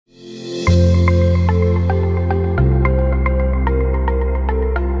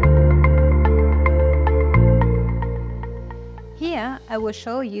will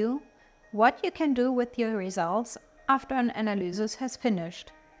show you what you can do with your results after an analysis has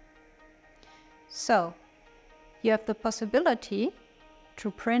finished. So, you have the possibility to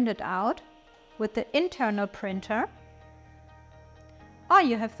print it out with the internal printer, or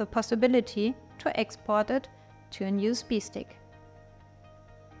you have the possibility to export it to an USB stick.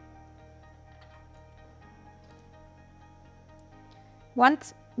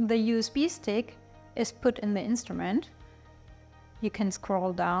 Once the USB stick is put in the instrument, you can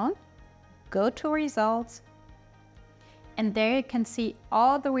scroll down, go to Results, and there you can see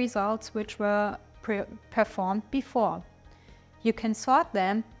all the results which were performed before. You can sort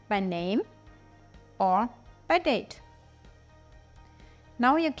them by name or by date.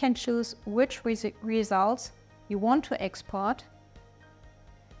 Now you can choose which results you want to export.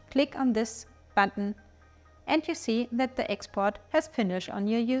 Click on this button and you see that the export has finished on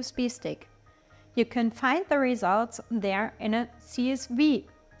your USB stick. You can find the results there in a CSV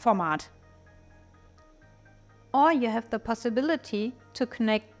format. Or you have the possibility to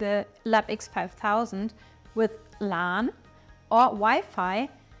connect the LAB-X5000 with LAN or Wi-Fi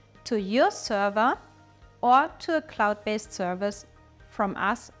to your server or to a cloud-based service from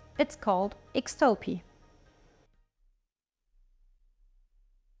us. It's called ExTOPE.